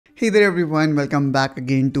Hey there everyone, welcome back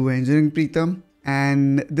again to Engineering Pritam.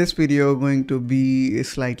 And this video going to be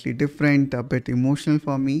slightly different, a bit emotional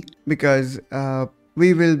for me because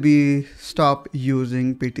we will be stop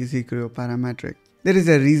using PTC Creo parametric. There is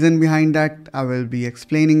a reason behind that. I will be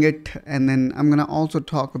explaining it, and then I'm gonna also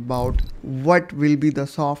talk about what will be the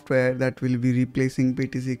software that will be replacing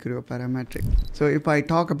PTC Creo parametric. So if I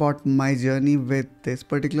talk about my journey with this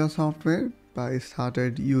particular software, I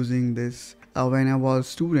started using this when I was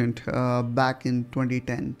student back in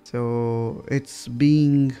 2010. So it's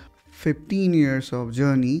being 15 years of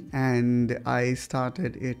journey, and I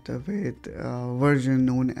started it with a version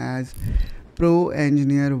known as Pro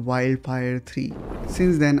Engineer Wildfire 3.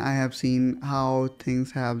 Since then I have seen how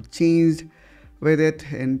things have changed with it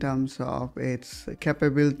in terms of its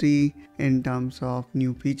capability, in terms of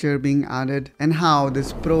new feature being added, and how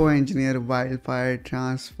this Pro Engineer Wildfire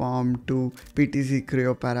transformed to PTC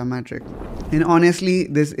Creo parametric. And honestly,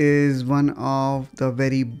 this is one of the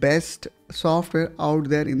very best software out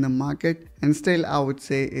there in the market, and still I would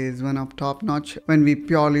say is one of top notch. When we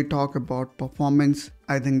purely talk about performance,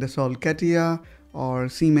 I think the CAD or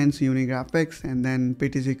Siemens Unigraphics and then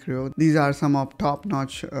PTC Creo, these are some of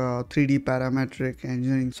top-notch 3D parametric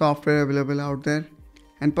engineering software available out there.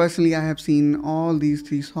 And personally, I have seen all these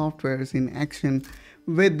three softwares in action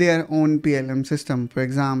with their own PLM system. For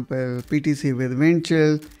example, PTC with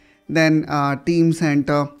Windchill, then Team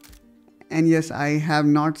Center, and yes, I have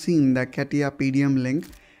not seen the CATIA PDM link,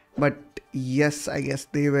 but yes, I guess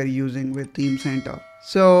they were using with Team Center.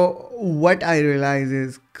 So what I realize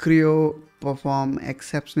is Creo perform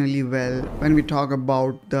exceptionally well when we talk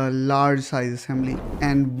about the large size assembly.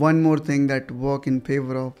 And one more thing that work in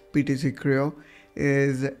favor of PTC Creo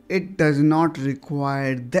is it does not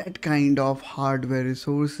require that kind of hardware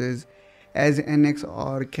resources as NX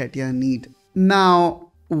or CATIA need. Now,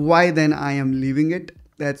 why then I am leaving it?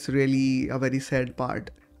 That's really a very sad part.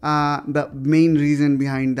 The main reason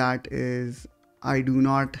behind that is I do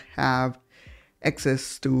not have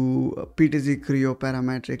access to PTC Creo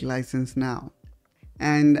parametric license now.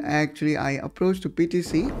 And actually I approached to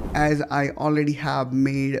PTC as I already have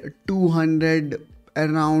made 200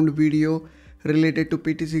 around video related to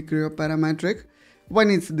PTC Creo parametric. One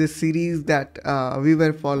is this series that we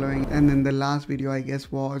were following, and then the last video I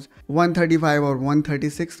guess was 135 or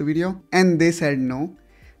 136 video, and they said no.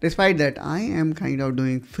 Despite that, I am kind of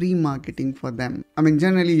doing free marketing for them. I mean,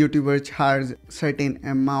 generally YouTubers charge certain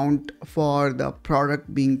amount for the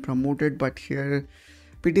product being promoted, but here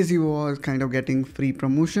PTC was kind of getting free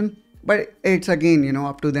promotion. But it's again,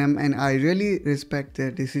 up to them, and I really respect their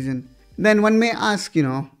decision. Then one may ask,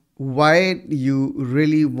 why you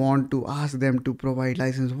really want to ask them to provide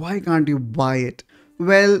license? Why can't you buy it?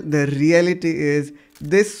 Well, the reality is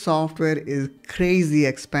this software is crazy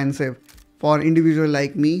expensive for individual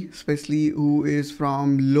like me, especially who is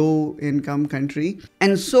from low income country,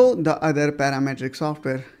 and so the other parametric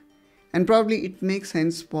software. And probably it makes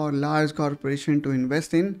sense for large corporation to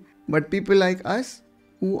invest in, but people like us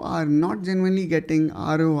who are not genuinely getting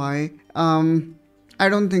ROI, I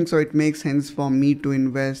don't think so it makes sense for me to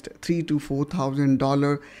invest $3,000 to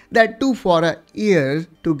 $4,000, that too for a year,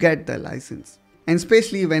 to get the license. And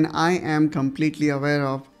especially when I am completely aware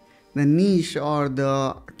of the niche or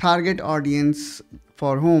the target audience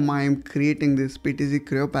for whom I am creating this PTC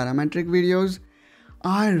Creo parametric videos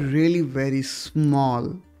are really very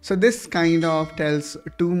small. So this kind of tells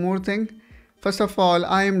two more things. First of all,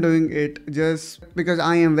 I am doing it just because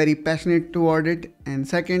I am very passionate toward it, and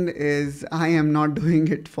second is I am not doing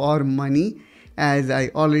it for money, as I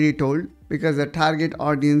already told, because the target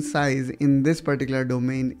audience size in this particular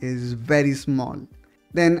domain is very small.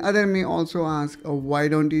 Then other may also ask, why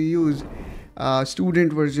don't you use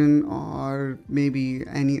student version or maybe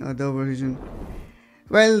any other version?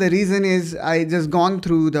 Well, the reason is I just gone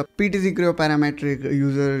through the PTC Creo parametric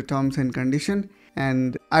user terms and condition,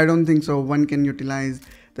 and I don't think so one can utilize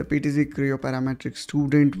the PTC Creo parametric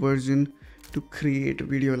student version to create a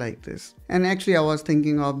video like this. And actually I was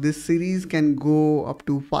thinking of this series can go up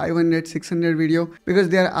to 500, 600 video, because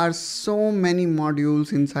there are so many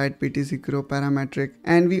modules inside PTC Creo parametric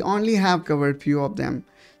and we only have covered few of them.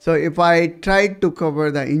 So if I tried to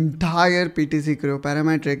cover the entire PTC Creo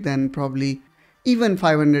parametric, then probably even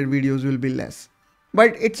 500 videos will be less.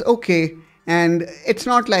 But it's okay. And it's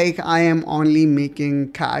not like I am only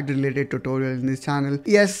making CAD related tutorials in this channel.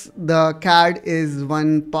 Yes, the CAD is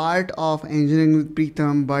one part of engineering with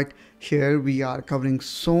Pritam, but here we are covering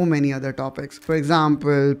so many other topics. For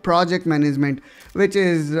example, project management, which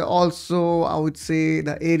is also, I would say,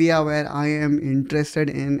 the area where I am interested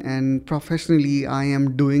in and professionally I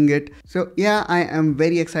am doing it. So yeah, I am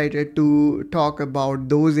very excited to talk about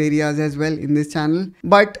those areas as well in this channel.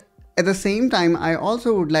 But at the same time, I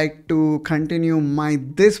also would like to continue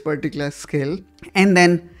this particular skill. And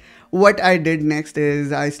then what I did next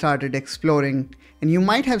is I started exploring. And you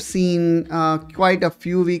might have seen quite a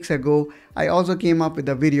few weeks ago, I also came up with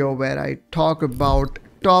a video where I talk about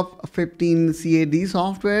top 15 CAD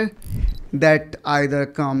software that either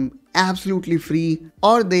come absolutely free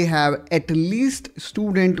or they have at least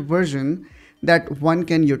student version that one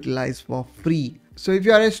can utilize for free. So if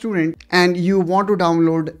you are a student and you want to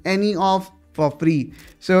download any of for free.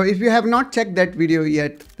 So if you have not checked that video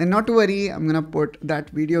yet, then not to worry, I'm gonna put that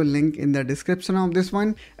video link in the description of this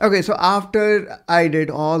one. Okay, so after I did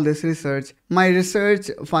all this research, my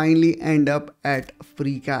research finally ended up at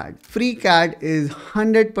freecad. Freecad is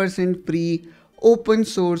 100% free open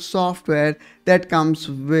source software that comes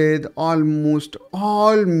with almost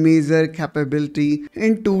all major capability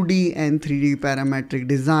in 2D and 3D parametric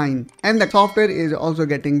design. And the software is also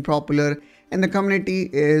getting popular and the community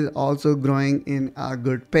is also growing in a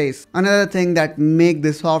good pace. Another thing that make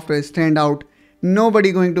this software stand out,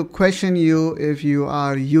 nobody going to question you if you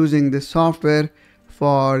are using this software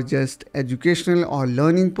for just educational or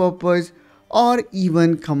learning purpose or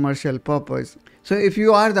even commercial purpose. So if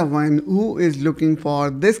you are the one who is looking for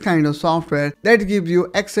this kind of software that gives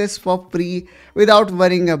you access for free without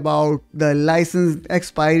worrying about the license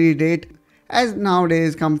expiry date, as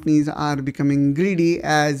nowadays companies are becoming greedy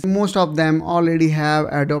as most of them already have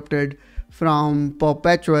adopted from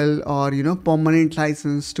perpetual or permanent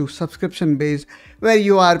license to subscription based, where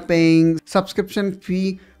you are paying subscription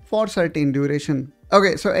fee for certain duration.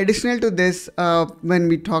 Okay, so additional to this, when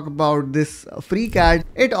we talk about this freecad,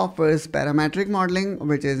 it offers parametric modeling,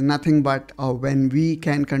 which is nothing but when we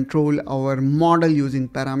can control our model using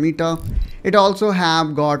parameter. It also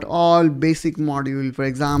have got all basic module, for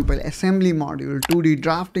example, assembly module, 2D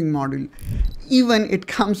drafting module. Even it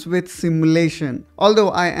comes with simulation.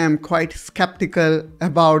 Although I am quite skeptical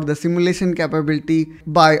about the simulation capability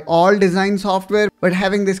by all design software, but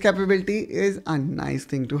having this capability is a nice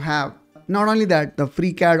thing to have. Not only that, the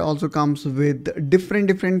freecad also comes with different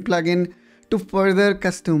plugin to further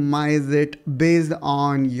customize it based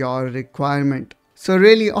on your requirement. So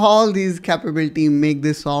really all these capabilities make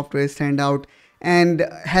this software stand out and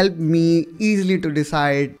help me easily to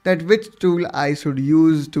decide that which tool I should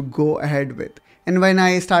use to go ahead with. And when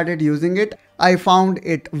I started using it, I found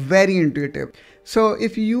it very intuitive. So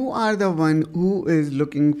if you are the one who is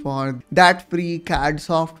looking for that free CAD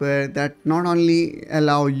software that not only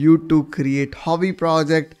allow you to create hobby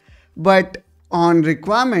project, but on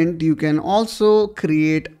requirement, you can also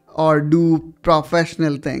create or do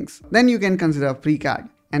professional things, then you can consider freecad.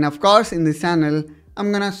 And of course, in this channel,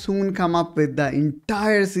 I'm gonna soon come up with the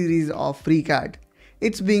entire series of freecad.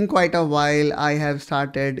 It's been quite a while I have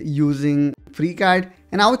started using freecad,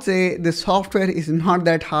 and I would say the software is not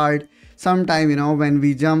that hard. Sometimes, when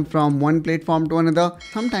we jump from one platform to another,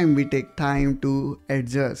 sometimes we take time to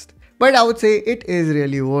adjust. But I would say it is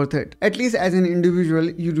really worth it. At least as an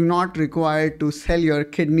individual, you do not require to sell your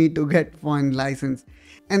kidney to get one license.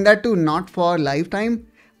 And that too not for lifetime,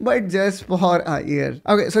 but just for a year.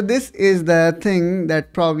 Okay, so this is the thing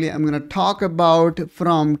that probably I'm gonna talk about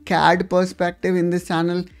from CAD perspective in this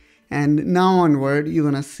channel. And now onward, you're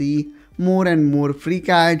gonna see more and more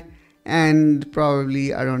freecad. And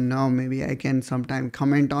probably, I don't know, maybe I can sometime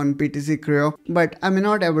comment on PTC Creo, but I'm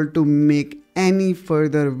not able to make any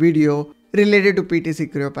further video related to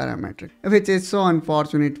PTC Creo parametric, which is so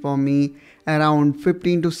unfortunate for me. Around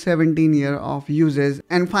 15 to 17 years of uses,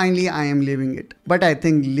 and finally I am leaving it. But I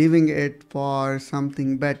think leaving it for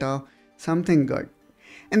something better, something good.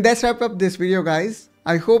 And that's wrap up this video, guys.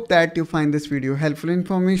 I hope that you find this video helpful,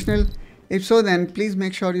 informational. If so, then please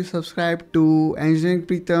make sure you subscribe to Engineering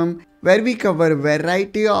Pritam, where we cover a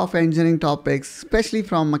variety of engineering topics, especially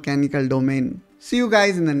from mechanical domain. See you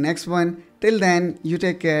guys in the next one. Till then, you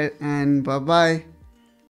take care and bye bye.